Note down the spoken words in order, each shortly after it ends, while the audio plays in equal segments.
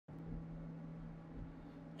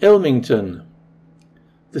Ilmington.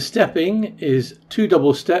 The stepping is 2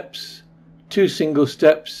 double steps, 2 single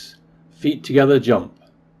steps, feet together jump.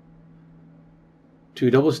 2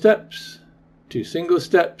 double steps, 2 single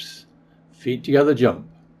steps, feet together jump.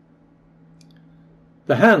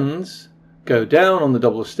 The hands go down on the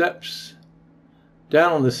double steps,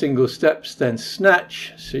 down on the single steps, then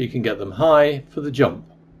snatch so you can get them high for the jump.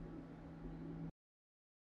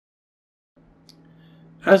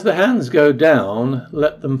 As the hands go down,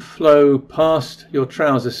 let them flow past your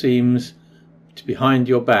trouser seams to behind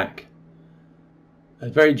your back. A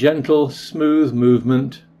very gentle, smooth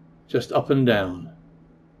movement, just up and down.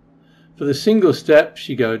 For the single steps,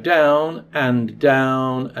 you go down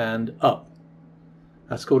and up.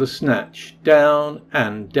 That's called a snatch. Down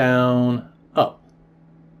and down, up.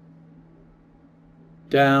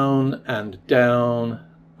 Down and down,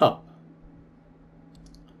 up.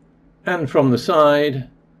 And from the side,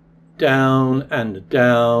 down and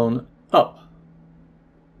down, up.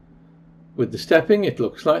 With the stepping, it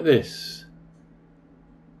looks like this.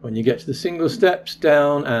 When you get to the single steps,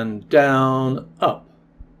 down and down, up.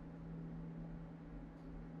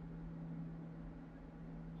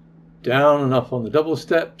 Down and up on the double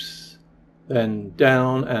steps, then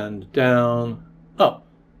down and down, up.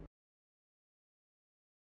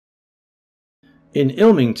 In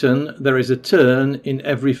Ilmington, there is a turn in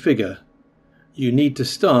every figure. You need to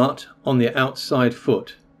start on the outside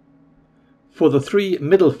foot. For the 3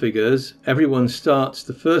 middle figures, everyone starts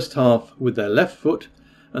the first half with their left foot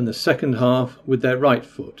and the second half with their right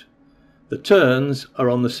foot. The turns are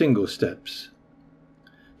on the single steps.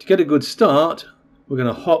 To get a good start, we're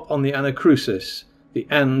going to hop on the anacrusis, the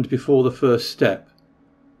and before the first step.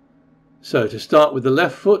 So to start with the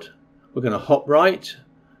left foot, we're going to hop right,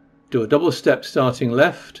 do a double step starting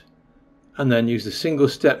left, and then use the single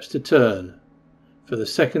steps to turn. For the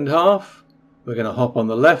second half, we're going to hop on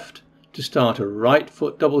the left to start a right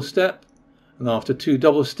foot double step, and after 2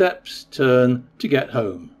 double steps, turn to get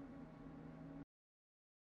home.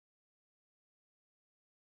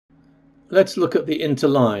 Let's look at the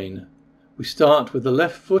interline. We start with the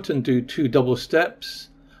left foot and do 2 double steps.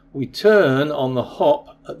 We turn on the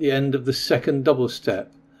hop at the end of the second double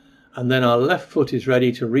step, and then our left foot is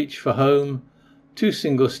ready to reach for home, 2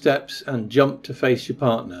 single steps and jump to face your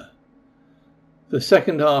partner. The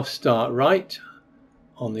second half, start right.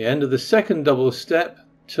 On the end of the second double step,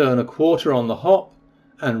 turn a quarter on the hop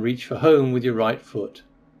and reach for home with your right foot.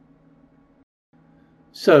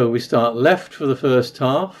 So we start left for the first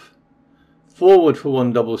half, forward for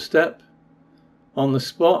 1 double step, on the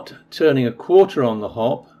spot, turning a quarter on the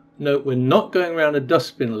hop. Note we're not going around a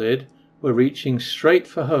dustbin lid, we're reaching straight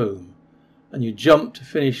for home, and you jump to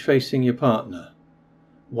finish facing your partner.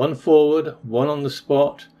 1 forward, 1 on the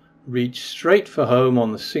spot, reach straight for home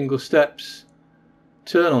on the single steps,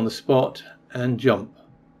 turn on the spot and jump.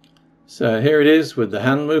 So here it is with the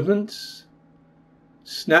hand movements.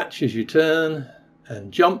 Snatch as you turn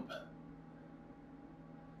and jump.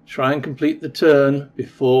 Try and complete the turn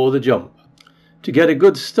before the jump. To get a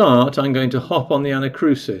good start, I'm going to hop on the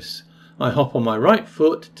anacrusis. I hop on my right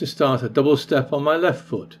foot to start a double step on my left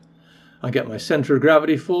foot. I get my centre of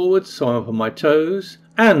gravity forward, so I'm up on my toes,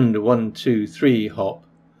 and 1, 2, 3, hop.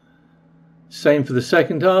 Same for the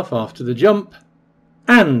second half after the jump,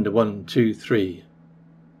 and 1, 2, 3.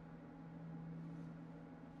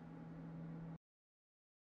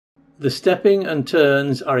 The stepping and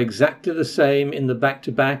turns are exactly the same in the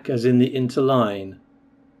back-to-back as in the interline.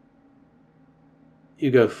 You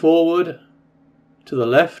go forward to the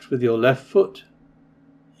left with your left foot,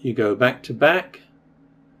 you go back to back,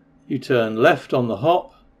 you turn left on the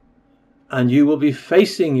hop, and you will be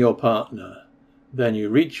facing your partner. Then you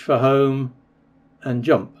reach for home and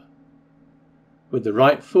jump. With the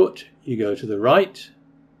right foot, you go to the right,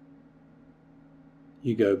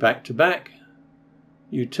 you go back to back,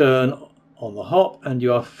 you turn on the hop, and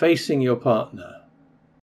you are facing your partner.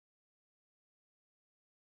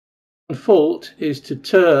 The fault is to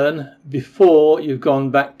turn before you've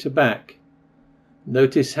gone back to back.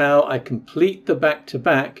 Notice how I complete the back to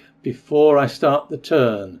back before I start the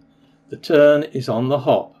turn. The turn is on the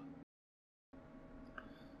hop.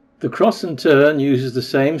 The cross and turn uses the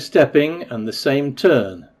same stepping and the same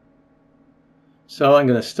turn. So I'm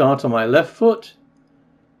going to start on my left foot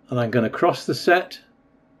and I'm going to cross the set,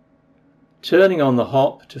 turning on the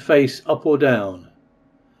hop to face up or down.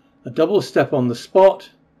 A double step on the spot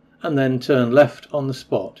and then turn left on the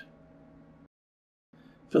spot.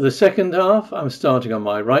 For the second half, I'm starting on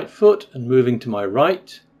my right foot and moving to my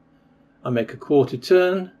right. I make a quarter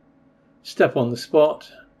turn, step on the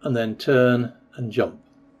spot, and then turn and jump.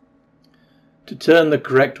 To turn the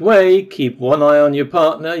correct way, keep one eye on your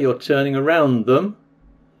partner, you're turning around them,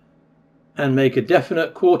 and make a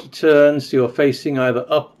definite quarter turn so you're facing either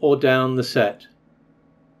up or down the set.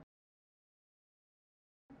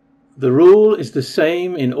 The rule is the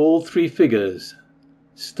same in all three figures.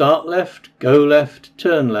 Start left, go left,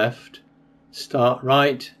 turn left. Start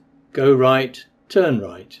right, go right, turn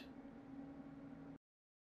right.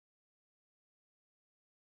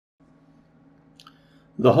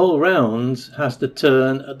 The whole rounds has to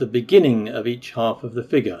turn at the beginning of each half of the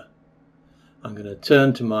figure. I'm going to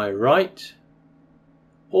turn to my right,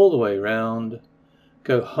 all the way round,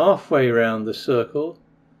 go halfway round the circle,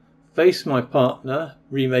 face my partner,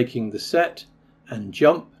 remaking the set, and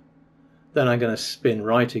jump. Then I'm going to spin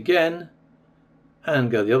right again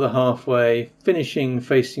and go the other halfway, finishing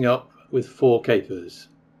facing up with 4 capers.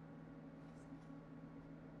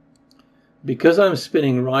 Because I'm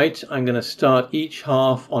spinning right, I'm going to start each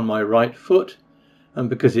half on my right foot, and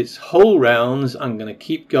because it's whole rounds, I'm going to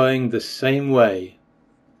keep going the same way.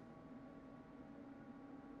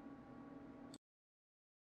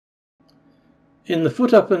 In the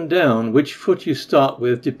foot up and down, which foot you start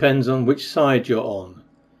with depends on which side you're on.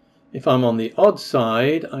 If I'm on the odd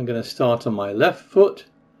side, I'm going to start on my left foot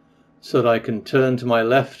so that I can turn to my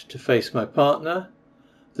left to face my partner.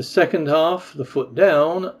 The second half, the foot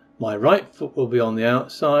down, my right foot will be on the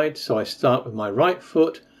outside, so I start with my right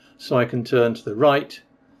foot so I can turn to the right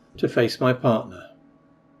to face my partner.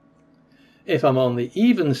 If I'm on the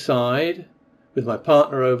even side, with my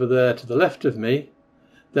partner over there to the left of me,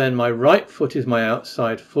 then my right foot is my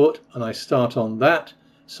outside foot and I start on that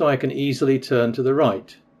so I can easily turn to the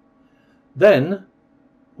right. Then,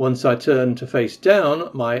 once I turn to face down,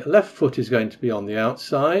 my left foot is going to be on the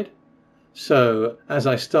outside. So, as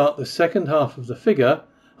I start the second half of the figure,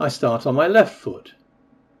 I start on my left foot.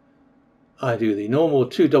 I do the normal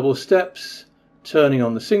 2 double steps, turning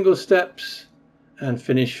on the single steps, and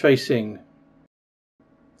finish facing.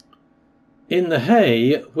 In the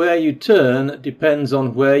hay, where you turn depends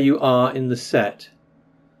on where you are in the set.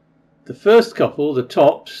 The first couple, the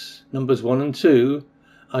tops, numbers 1 and 2,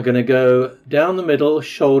 are going to go down the middle,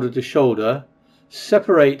 shoulder to shoulder,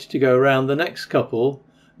 separate to go around the next couple,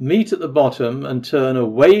 meet at the bottom and turn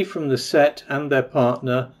away from the set and their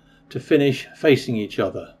partner to finish facing each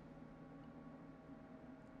other.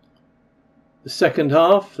 The second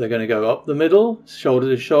half, they're going to go up the middle, shoulder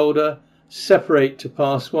to shoulder, separate to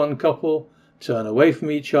pass one couple, turn away from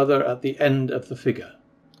each other at the end of the figure.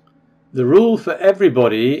 The rule for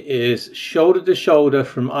everybody is shoulder to shoulder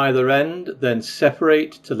from either end, then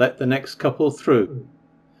separate to let the next couple through.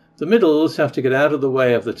 The middles have to get out of the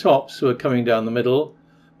way of the tops who are coming down the middle,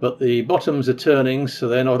 but the bottoms are turning, so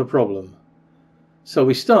they're not a problem. So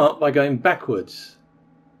we start by going backwards,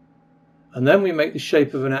 and then we make the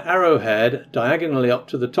shape of an arrowhead diagonally up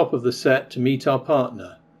to the top of the set to meet our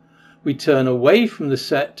partner. We turn away from the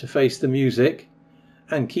set to face the music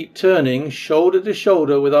and keep turning shoulder to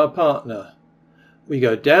shoulder with our partner. We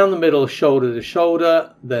go down the middle shoulder to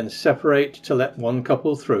shoulder, then separate to let one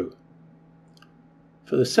couple through.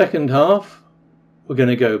 For the second half, we're going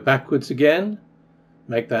to go backwards again,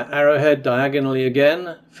 make that arrowhead diagonally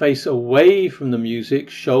again, face away from the music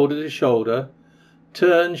shoulder to shoulder,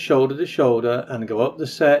 turn shoulder to shoulder and go up the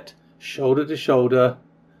set shoulder to shoulder,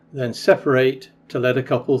 then separate to let a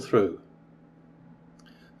couple through.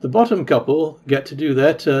 The bottom couple get to do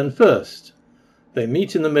their turn first. They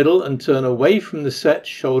meet in the middle and turn away from the set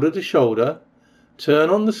shoulder to shoulder, turn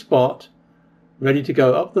on the spot, ready to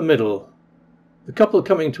go up the middle. The couple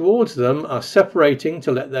coming towards them are separating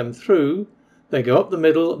to let them through. They go up the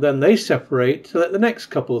middle, then they separate to let the next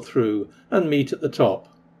couple through and meet at the top.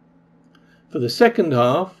 For the second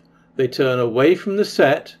half, they turn away from the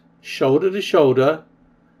set, shoulder to shoulder,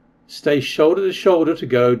 stay shoulder to shoulder to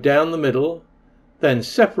go down the middle, then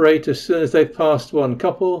separate as soon as they've passed one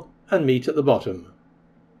couple and meet at the bottom.